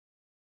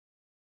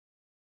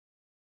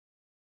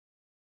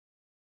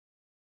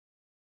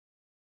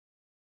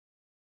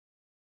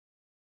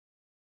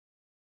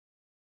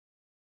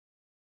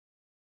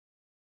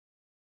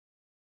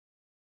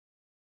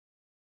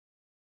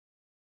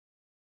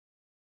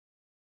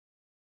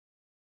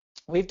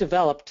we've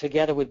developed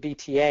together with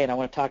BTA, and I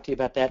want to talk to you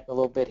about that a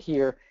little bit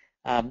here,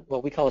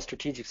 what we call a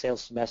strategic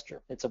sales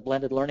semester. It's a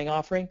blended learning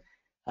offering.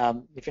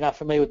 If you're not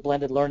familiar with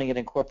blended learning, it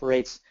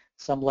incorporates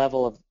some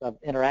level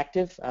of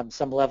interactive,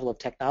 some level of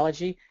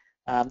technology,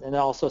 and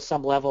also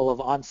some level of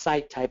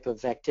on-site type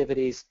of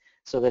activities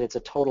so that it's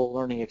a total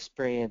learning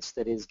experience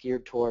that is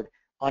geared toward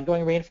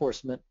ongoing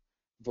reinforcement,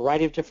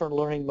 variety of different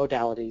learning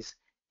modalities,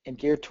 and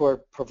geared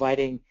toward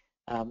providing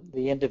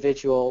the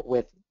individual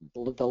with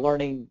the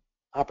learning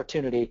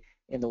opportunity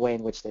in the way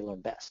in which they learn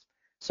best.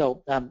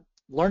 So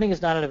learning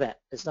is not an event.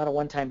 It's not a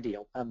one-time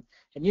deal. And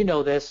you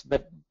know this,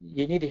 but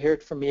you need to hear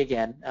it from me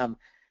again.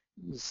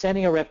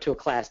 Sending a rep to a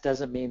class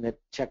doesn't mean that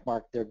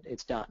checkmark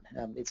it's done.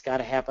 It's got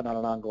to happen on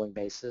an ongoing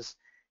basis.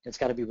 It's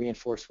got to be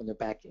reinforced when they're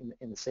back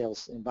in the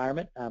sales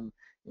environment,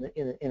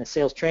 in a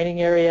sales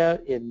training area,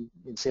 in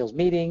sales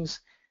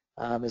meetings,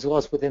 as well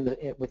as within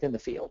the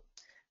field.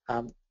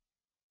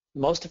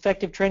 Most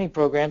effective training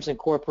programs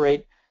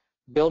incorporate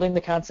building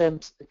the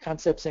concepts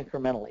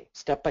incrementally,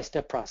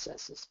 step-by-step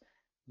processes,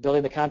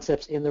 building the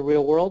concepts in the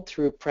real world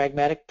through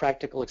pragmatic,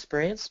 practical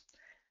experience,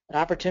 an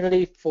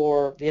opportunity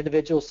for the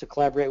individuals to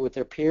collaborate with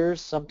their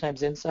peers,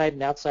 sometimes inside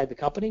and outside the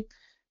company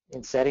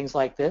in settings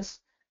like this,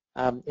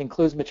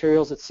 includes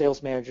materials that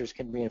sales managers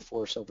can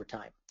reinforce over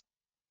time.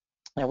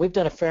 Now, we've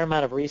done a fair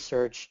amount of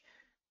research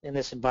in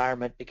this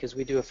environment because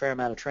we do a fair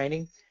amount of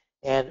training,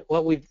 and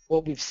what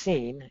we've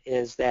seen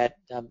is that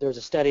there was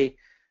a study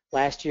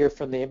last year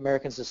from the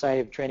American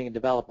Society of Training and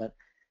Development.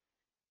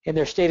 In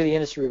their State of the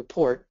Industry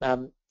report,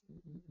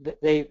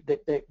 they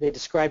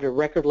described a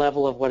record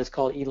level of what is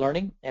called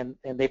e-learning, and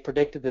they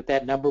predicted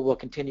that number will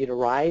continue to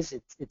rise.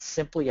 It's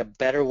simply a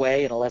better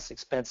way and a less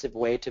expensive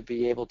way to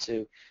be able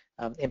to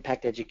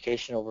impact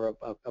education over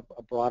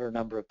a broader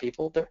number of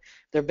people. There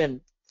have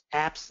been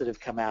apps that have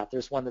come out.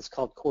 There's one that's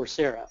called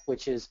Coursera,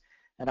 which is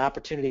an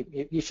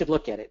opportunity. You should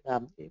look at it.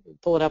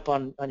 Pull it up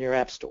on your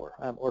app store,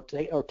 or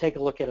take a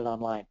look at it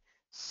online.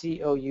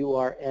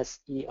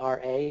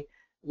 Coursera.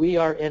 We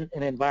are in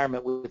an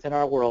environment within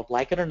our world,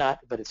 like it or not,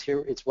 but it's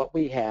here, it's what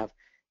we have,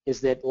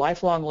 is that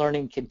lifelong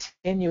learning,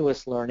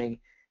 continuous learning,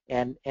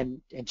 and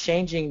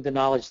changing the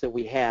knowledge that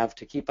we have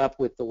to keep up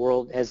with the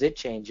world as it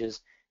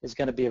changes is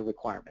going to be a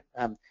requirement.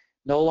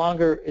 No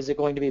longer is it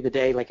going to be the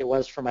day like it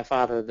was for my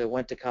father that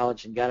went to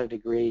college and got a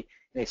degree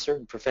in a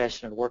certain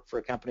profession and worked for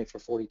a company for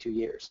 42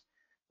 years.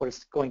 What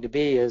it's going to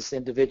be is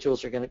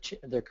individuals are going to,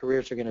 their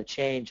careers are going to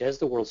change as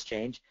the world's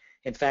change.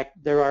 In fact,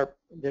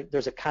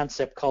 there's a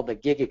concept called the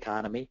gig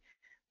economy,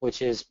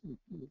 which is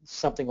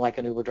something like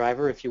an Uber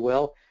driver, if you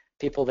will.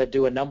 People that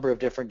do a number of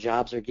different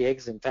jobs or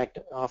gigs, in fact,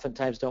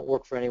 oftentimes don't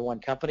work for any one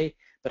company,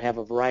 but have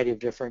a variety of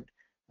different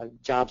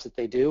jobs that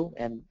they do.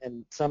 And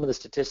some of the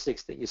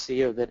statistics that you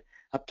see are that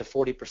up to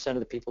 40% of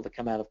the people that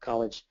come out of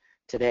college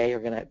today are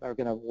going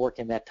to work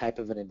in that type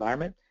of an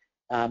environment.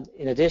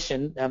 In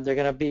addition, they're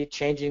going to be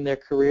changing their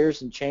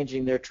careers and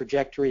changing their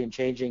trajectory and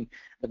changing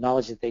the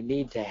knowledge that they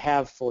need to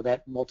have for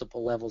that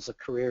multiple levels of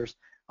careers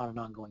on an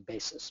ongoing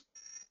basis.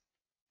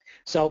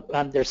 So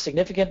there's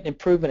significant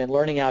improvement in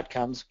learning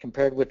outcomes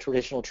compared with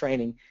traditional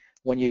training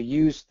when you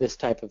use this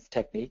type of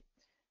technique.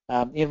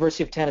 The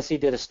University of Tennessee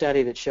did a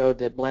study that showed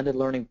that blended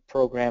learning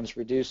programs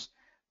reduce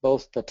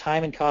both the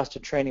time and cost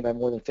of training by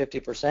more than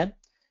 50%.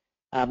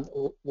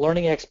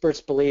 Learning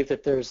experts believe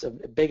that there's a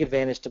big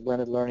advantage to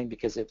blended learning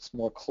because it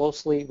more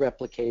closely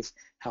replicates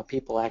how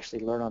people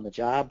actually learn on the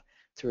job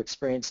through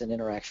experience and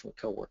interaction with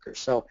coworkers.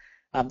 So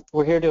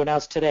we're here to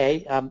announce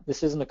today,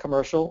 this isn't a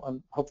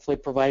commercial, hopefully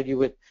provided you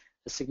with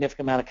a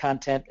significant amount of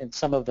content and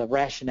some of the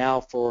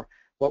rationale for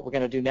what we're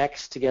going to do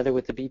next together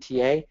with the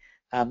BTA.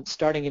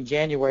 Starting in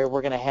January,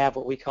 we're going to have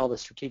what we call the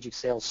Strategic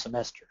Sales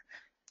Semester.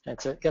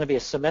 It's going to be a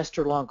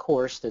semester-long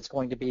course that's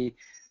going to be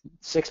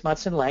 6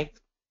 months in length.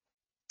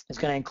 It's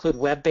going to include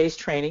web-based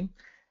training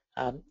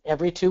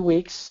every 2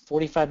 weeks,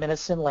 45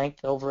 minutes in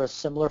length over a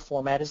similar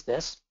format as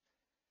this.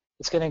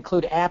 It's going to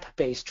include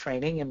app-based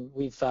training, and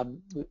we're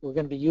going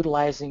to be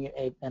utilizing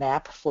an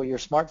app for your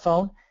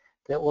smartphone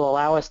that will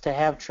allow us to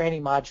have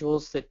training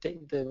modules that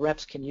the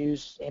reps can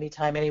use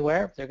anytime,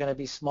 anywhere. They're going to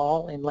be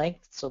small in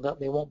length so that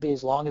they won't be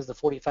as long as the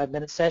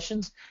 45-minute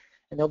sessions,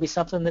 and there'll be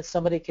something that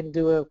somebody can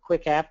do a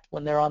quick app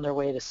when they're on their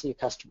way to see a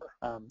customer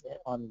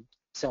on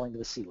selling to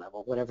the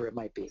C-level, whatever it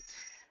might be.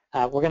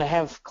 We're going to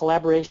have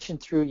collaboration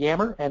through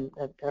Yammer, and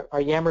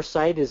our Yammer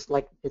site is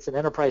like it's an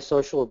enterprise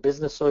social or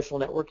business social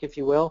network, if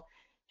you will,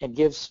 and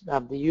gives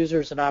the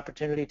users an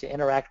opportunity to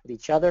interact with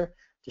each other,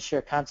 to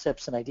share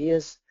concepts and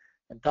ideas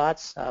and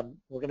thoughts.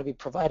 We're going to be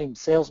providing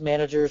sales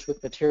managers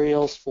with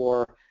materials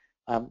for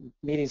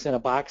meetings in a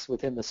box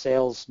within the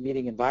sales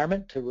meeting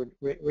environment to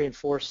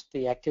reinforce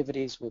the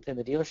activities within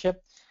the dealership.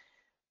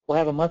 We'll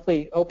have a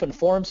monthly open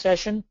forum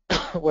session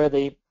where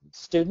the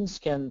students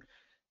can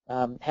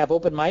have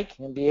open mic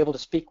and be able to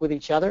speak with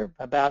each other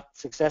about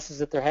successes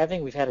that they're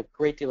having. We've had a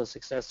great deal of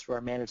success through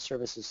our managed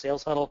services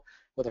sales huddle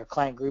with our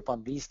client group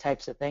on these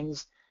types of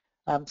things.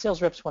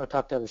 Sales reps want to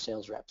talk to other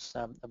sales reps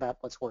about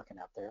what's working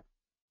out there.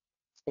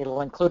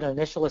 It'll include an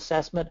initial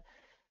assessment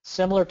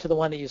similar to the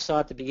one that you saw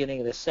at the beginning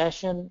of this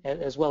session,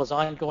 as well as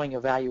ongoing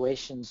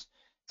evaluations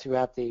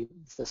throughout the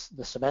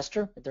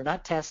semester. They're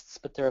not tests,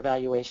 but they're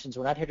evaluations.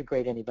 We're not here to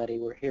grade anybody.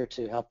 We're here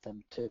to help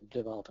them to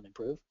develop and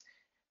improve.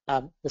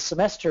 The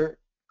semester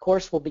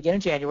course will begin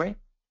in January.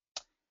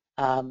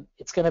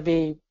 It's going to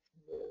be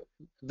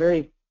a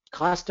very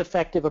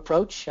cost-effective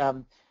approach.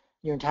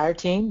 Your entire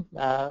team,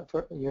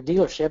 for your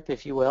dealership,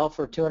 if you will,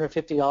 for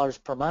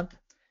 $250 per month,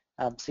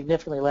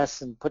 significantly less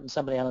than putting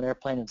somebody on an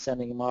airplane and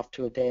sending them off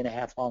to a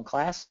day-and-a-half long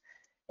class.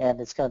 And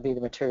it's going to be,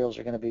 the materials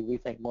are going to be, we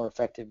think, more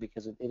effective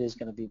because it is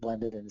going to be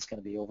blended and it's going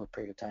to be over a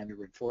period of time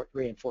to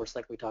reinforce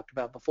like we talked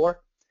about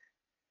before.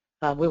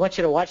 We want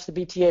you to watch the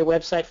BTA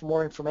website for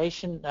more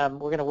information. We're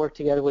going to work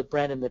together with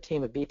Brent and the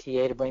team at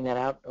BTA to bring that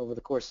out over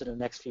the course of the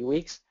next few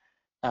weeks,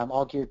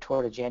 all geared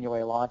toward a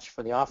January launch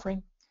for the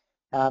offering.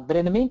 But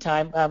in the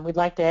meantime, we'd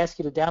like to ask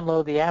you to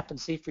download the app and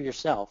see for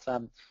yourself.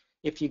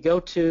 If you go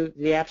to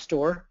the App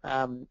Store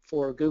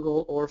for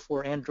Google or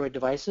for Android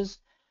devices,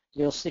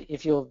 you'll see,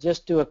 if you'll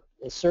just do a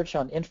search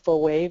on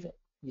InfoWave,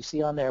 you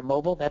see on there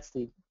mobile, that's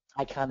the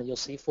icon that you'll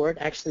see for it.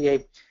 Actually,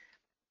 a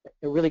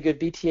really good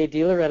BTA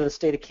dealer out of the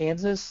state of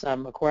Kansas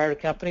acquired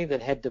a company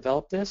that had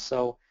developed this,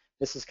 so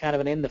this is kind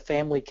of an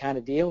in-the-family kind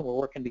of deal. We're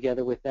working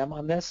together with them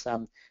on this,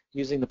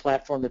 using the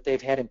platform that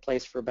they've had in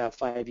place for about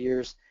 5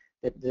 years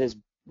that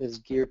is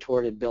geared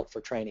toward and built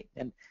for training.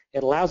 And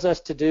it allows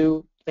us to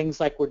do things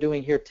like we're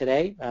doing here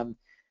today.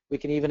 We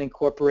can even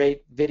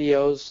incorporate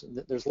videos.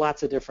 There's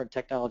lots of different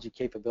technology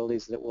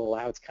capabilities that will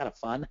allow. It's kind of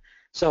fun.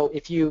 So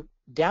if you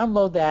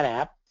download that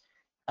app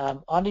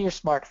onto your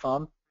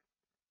smartphone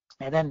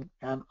and then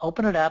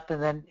open it up,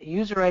 and then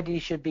user ID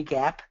should be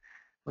GAP,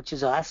 which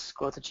is us,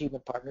 Growth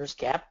Achievement Partners,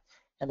 GAP,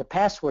 and the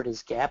password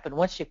is GAP. And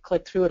once you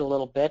click through it a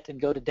little bit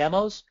and go to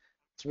demos,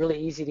 it's really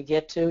easy to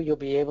get to. You'll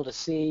be able to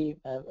see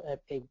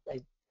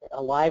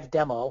a live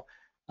demo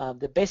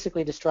that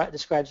basically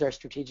describes our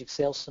strategic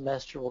sales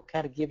semester. Will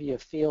kind of give you a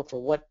feel for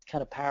what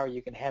kind of power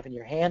you can have in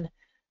your hand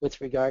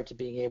with regard to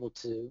being able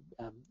to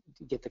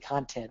get the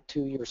content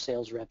to your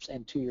sales reps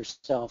and to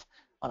yourself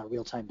on a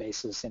real-time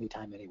basis,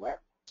 anytime, anywhere.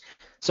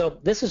 So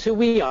this is who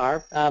we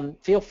are.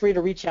 Feel free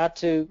to reach out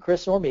to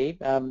Chris or me.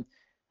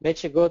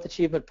 Mitch at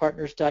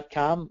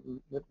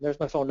growthachievementpartners.com. There's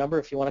my phone number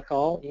if you want to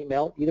call,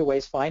 email. Either way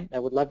is fine. I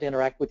would love to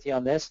interact with you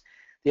on this.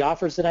 The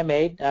offers that I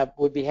made,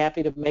 would be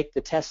happy to make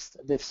the test,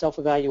 the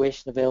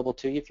self-evaluation available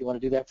to you if you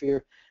want to do that for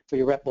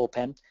your rep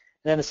bullpen. And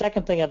then the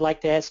second thing I'd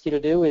like to ask you to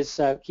do is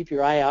keep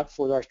your eye out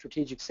for our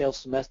strategic sales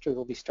semester that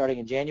will be starting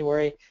in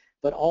January,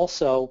 but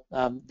also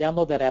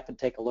download that app and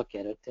take a look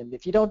at it. And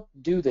if you don't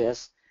do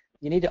this,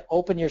 you need to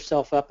open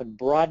yourself up and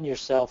broaden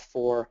yourself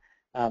for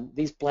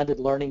these blended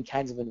learning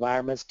kinds of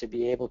environments to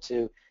be able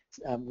to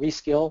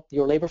reskill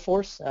your labor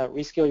force,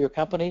 reskill your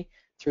company,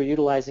 through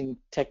utilizing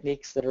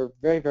techniques that are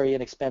very, very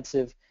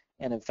inexpensive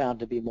and have found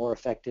to be more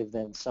effective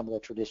than some of the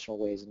traditional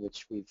ways in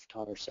which we've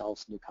taught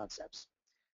ourselves new concepts.